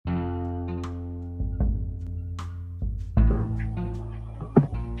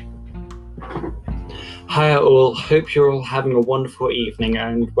Hi all, hope you're all having a wonderful evening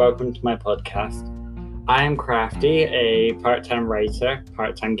and welcome to my podcast. I am Crafty, a part-time writer,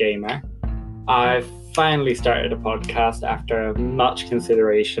 part-time gamer. I've finally started a podcast after much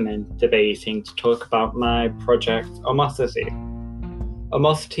consideration and debating to talk about my project Omosity.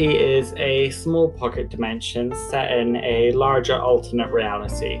 Omosity is a small pocket dimension set in a larger alternate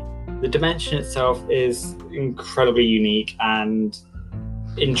reality. The dimension itself is incredibly unique and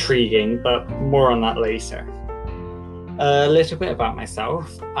intriguing, but more on that later. A little bit about myself.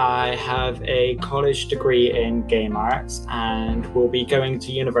 I have a college degree in game arts and will be going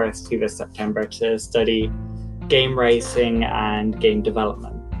to university this September to study game racing and game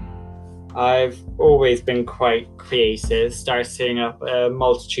development. I've always been quite creative, starting up a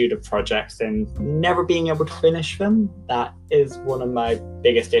multitude of projects and never being able to finish them. That is one of my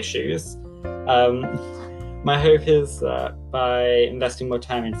biggest issues. My hope is that by investing more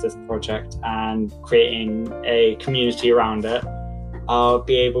time into this project and creating a community around it, I'll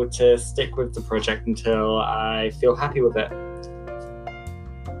be able to stick with the project until I feel happy with it.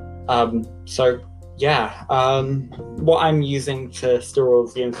 What I'm using to store all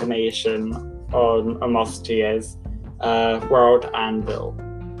the information on Omosity is World Anvil.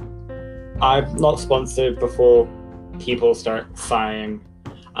 I'm not sponsored before people start sighing.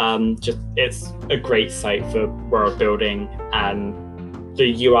 It's a great site for world building, and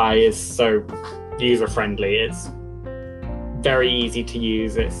the UI is so user friendly. It's very easy to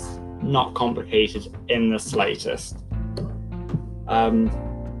use. It's not complicated in the slightest. On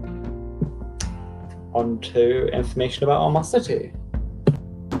to information about Omosity.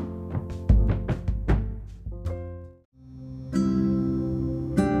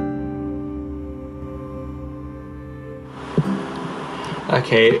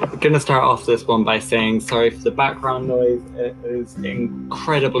 Okay, I'm going to start off this one by saying sorry for the background noise. It is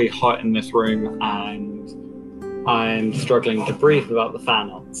incredibly hot in this room and I'm struggling to breathe without the fan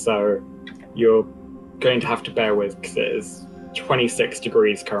on, so you're going to have to bear with because it is 26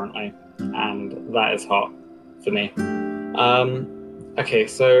 degrees currently and that is hot for me. Okay,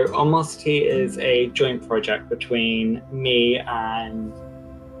 so Omosity is a joint project between me and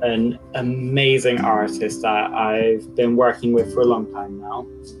an amazing artist that I've been working with for a long time now.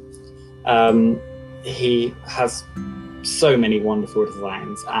 He has so many wonderful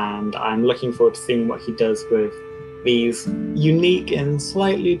designs and I'm looking forward to seeing what he does with these unique and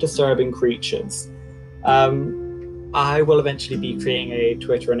slightly disturbing creatures. I will eventually be creating a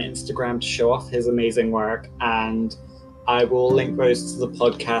Twitter and Instagram to show off his amazing work, and I will link those to the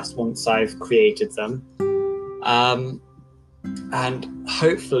podcast once I've created them. And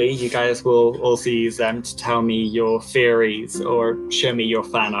hopefully you guys will also use them to tell me your theories or show me your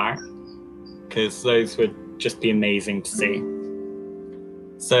fan art, because those would just be amazing to see.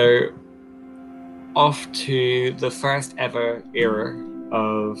 So off to the first ever era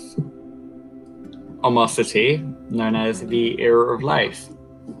of Omosity, known as the Era of Life.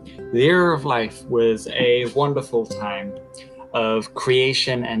 The Era of Life was a wonderful time of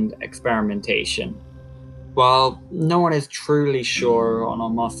creation and experimentation. While no one is truly sure on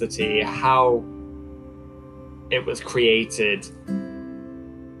Omosity how it was created,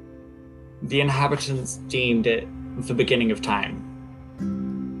 the inhabitants deemed it the beginning of time.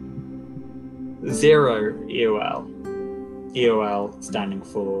 0 EOL, EOL standing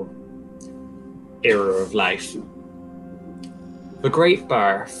for Era of Life. The Great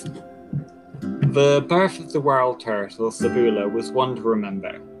Birth. The birth of the world turtle, Sebula, was one to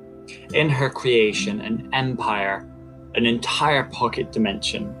remember. In her creation, an empire, an entire pocket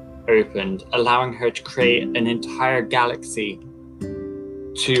dimension, opened, allowing her to create an entire galaxy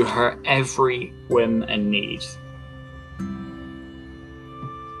to her every whim and need.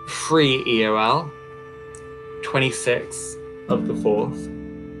 3 EOL, 26th of the 4th,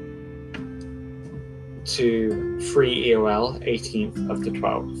 to 3 EOL, 18th of the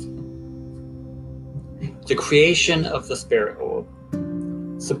 12th. The creation of the Spirit Orb.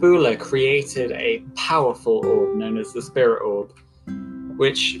 Sebula created a powerful orb known as the Spirit Orb,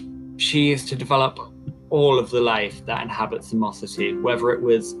 which she used to develop all of the life that inhabits Omosity, whether it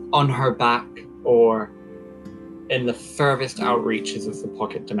was on her back or in the furthest outreaches of the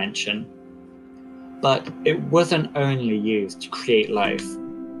pocket dimension. But it wasn't only used to create life.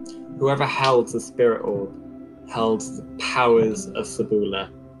 Whoever held the Spirit Orb held the powers of Sebula,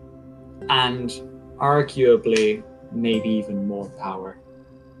 and arguably maybe even more power.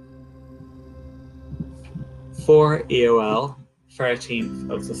 4 EOL, 13th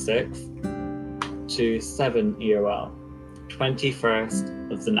of the 6th, to 7 EOL,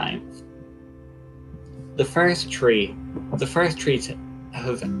 21st of the 9th. The first tree to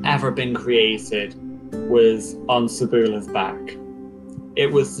have ever been created was on Sabula's back.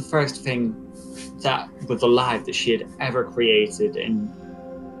 It was the first thing that was alive that she had ever created, and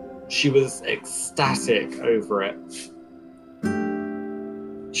she was ecstatic over it.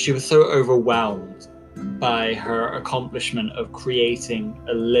 She was so overwhelmed by her accomplishment of creating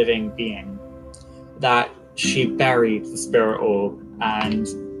a living being that she buried the spirit orb and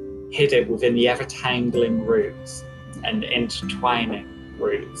hid it within the ever-tangling roots and intertwining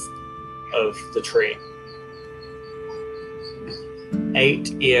roots of the tree.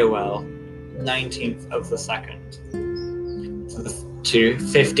 8 EOL, 19th of the 2nd, to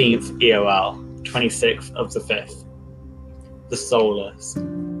 15th EOL, 26th of the 5th. The Soulless.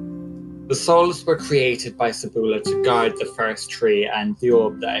 The Soulless were created by Sabula to guard the first tree and the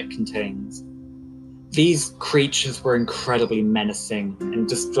orb that it contains. These creatures were incredibly menacing and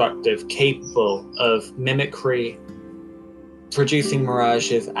destructive, capable of mimicry, producing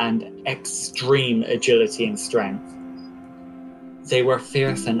mirages, and extreme agility and strength. They were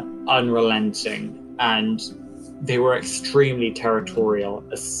fierce and unrelenting, and they were extremely territorial,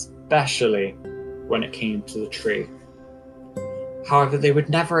 especially when it came to the tree. However, they would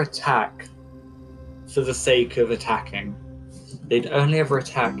never attack for the sake of attacking. They'd only ever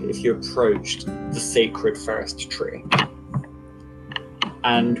attack if you approached the sacred first tree.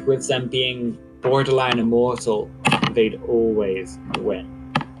 And with them being borderline immortal, they'd always win.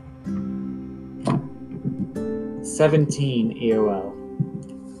 17 EOL,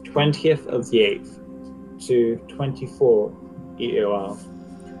 20th of the 8th to 24 EOL,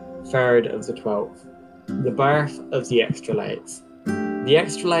 3rd of the 12th. The birth of the Extralites. The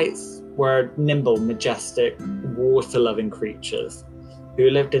Extralites were nimble, majestic, water-loving creatures who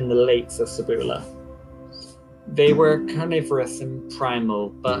lived in the lakes of Sabula. They were carnivorous and primal,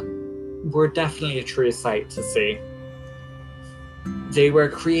 but were definitely a true sight to see. They were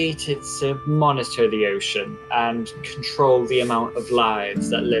created to monitor the ocean and control the amount of lives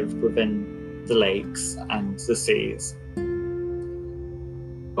that lived within the lakes and the seas.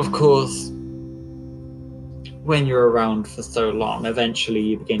 Of course, when you're around for so long, eventually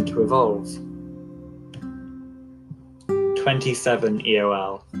you begin to evolve. 27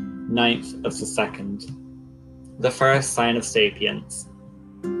 EOL, 9th of the 2nd. The first sign of sapience.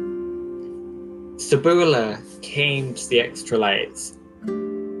 Sabula came to the Extralites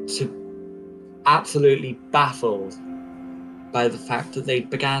to absolutely baffled by the fact that they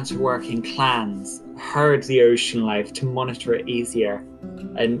began to work in clans, herd the ocean life to monitor it easier,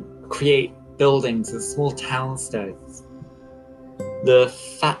 and create buildings and small townsteads.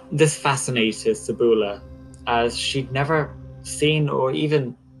 This fascinated Sabula, as she'd never seen or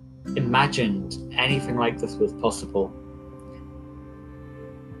even imagined anything like this was possible.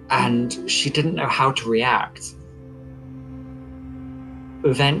 And she didn't know how to react.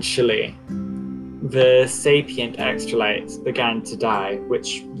 Eventually, the sapient Extralites began to die,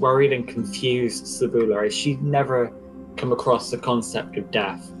 which worried and confused Sabula, as she'd never come across the concept of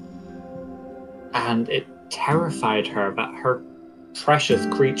death. And it terrified her that her precious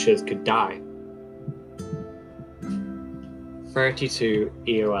creatures could die. 32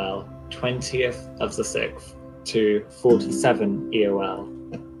 EOL, 20th of the 6th to 47 EOL,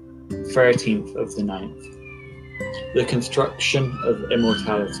 13th of the 9th. The construction of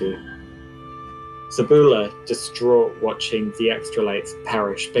immortality. Sabula, distraught watching the Extralites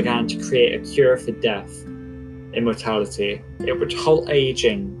perish, began to create a cure for death, immortality. It would halt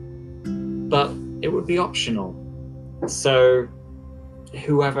aging, but it would be optional. So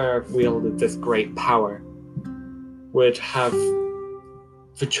whoever wielded this great power would have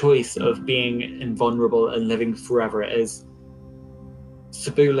the choice of being invulnerable and living forever, as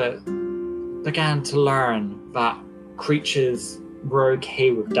Sabula began to learn that creatures were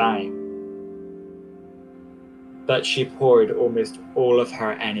okay with dying. But she poured almost all of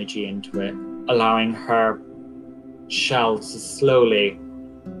her energy into it, allowing her shell to slowly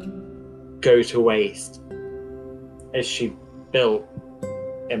go to waste as she built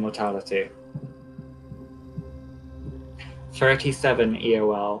immortality. 37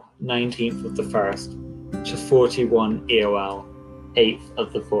 EOL, 19th of the 1st to 41 EOL, 8th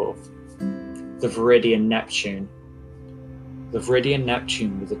of the 4th. The Viridian Neptune. The Viridian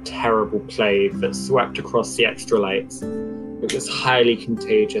Neptune was a terrible plague that swept across the Extralites. It was highly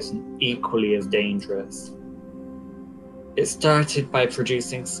contagious and equally as dangerous. It started by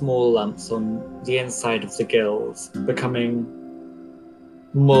producing small lumps on the inside of the gills, becoming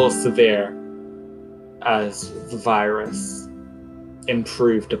more severe as the virus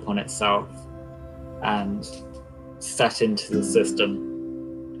improved upon itself and set into the system.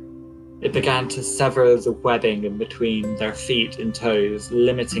 It began to sever the webbing in between their feet and toes,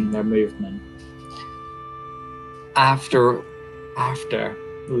 limiting their movement. After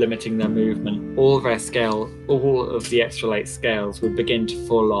limiting their movement, all of the extra light scales would begin to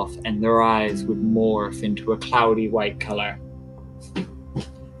fall off and their eyes would morph into a cloudy white color.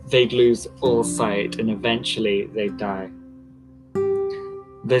 They'd lose all sight and eventually they'd die.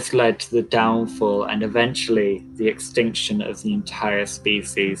 This led to the downfall and eventually the extinction of the entire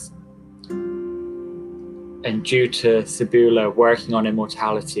species. And due to Sebula working on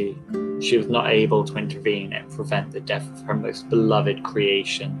immortality, she was not able to intervene and prevent the death of her most beloved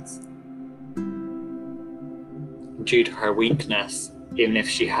creations. Due to her weakness, even if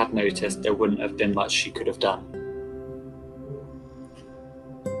she had noticed, there wouldn't have been much she could have done.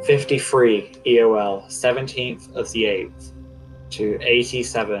 53 EOL, 17th of the 8th, to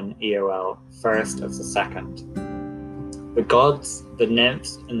 87 EOL, 1st of the 2nd. The gods, the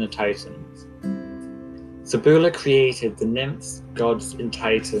nymphs, and the titans. Sebula created the nymphs, gods, and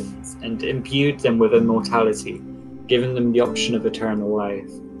titans and imbued them with immortality, giving them the option of eternal life.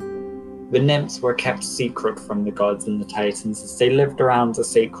 The nymphs were kept secret from the gods and the titans as they lived around the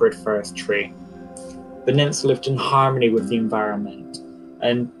sacred first tree. The nymphs lived in harmony with the environment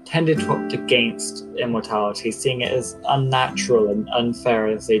and tended to opt against immortality, seeing it as unnatural and unfair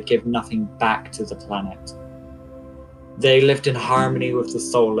as they'd give nothing back to the planet. They lived in harmony with the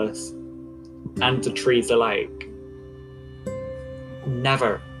soulless and the trees alike,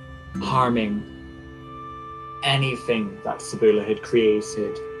 never harming anything that Sebula had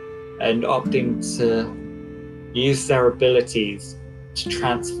created, and opting to use their abilities to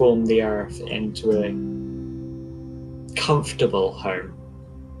transform the earth into a comfortable home.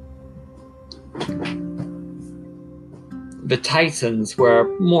 The Titans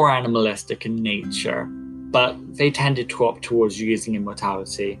were more animalistic in nature, but they tended to opt towards using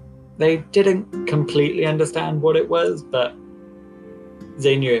immortality. They didn't completely understand what it was, but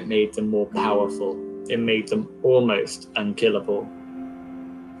they knew it made them more powerful. It made them almost unkillable.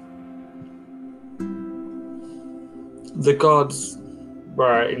 The gods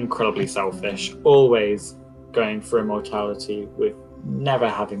were incredibly selfish, always going for immortality with never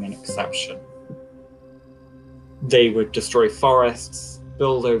having an exception. They would destroy forests,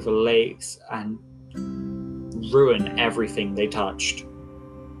 build over lakes, and ruin everything they touched,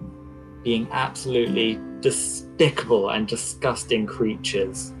 being absolutely despicable and disgusting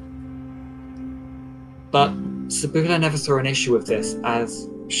creatures. But Sebula never saw an issue with this, as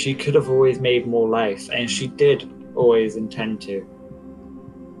she could have always made more life, and she did always intend to.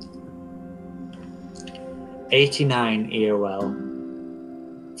 89 EOL,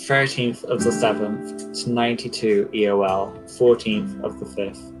 13th of the 7th to 92 EOL, 14th of the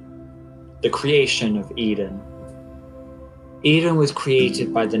 5th. The creation of Eden. Eden was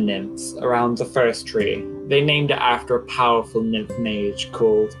created by the nymphs around the first tree. They named it after a powerful nymph mage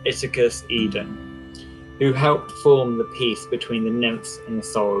called Ithacus Eden, who helped form the peace between the nymphs and the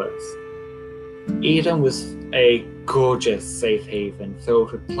soulless. Eden was a gorgeous safe haven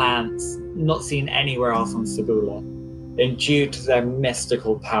filled with plants not seen anywhere else on Sebula, and due to their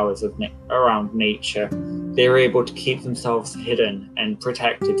mystical powers around nature, they were able to keep themselves hidden and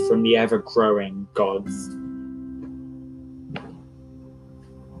protected from the ever-growing gods.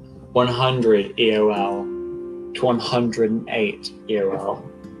 100 EOL to 108 EOL.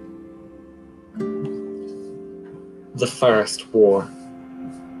 The First War.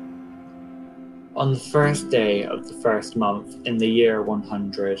 On the first day of the first month in the year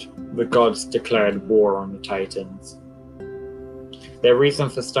 100, the gods declared war on the Titans. Their reason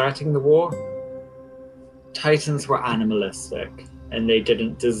for starting the war? Titans were animalistic, and they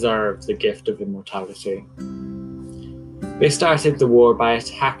didn't deserve the gift of immortality. They started the war by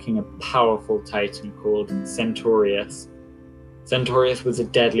attacking a powerful Titan called Centaurus. Centaurus was a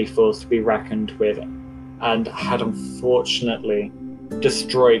deadly force to be reckoned with, and had unfortunately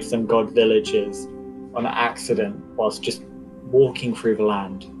destroyed some god villages on accident whilst just walking through the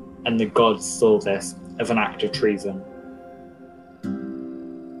land, and the gods saw this as an act of treason.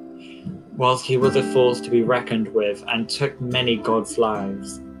 Whilst he was a force to be reckoned with and took many gods'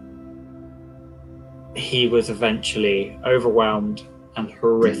 lives, he was eventually overwhelmed and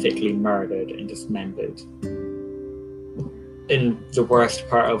horrifically murdered and dismembered. In the worst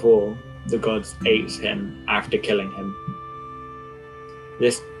part of all, the gods ate him after killing him.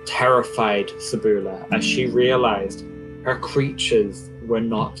 This terrified Sebula as she realized her creatures were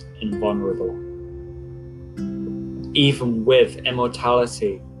not invulnerable. Even with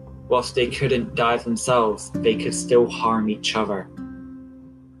immortality, whilst they couldn't die themselves, they could still harm each other.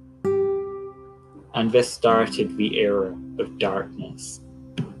 And this started the era of darkness.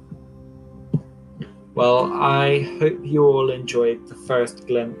 Well, I hope you all enjoyed the first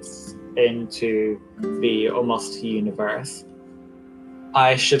glimpse into the Almost universe.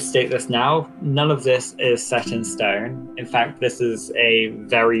 I should state this now, none of this is set in stone. In fact, this is a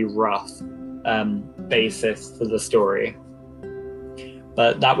very rough basis for the story.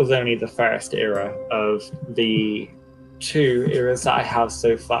 But that was only the first era of the 2 eras that I have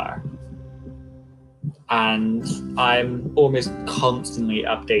so far. And I'm almost constantly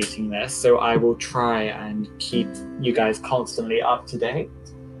updating this, so I will try and keep you guys constantly up to date.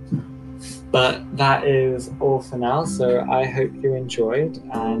 But that is all for now, so I hope you enjoyed,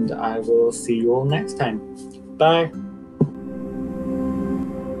 and I will see you all next time. Bye!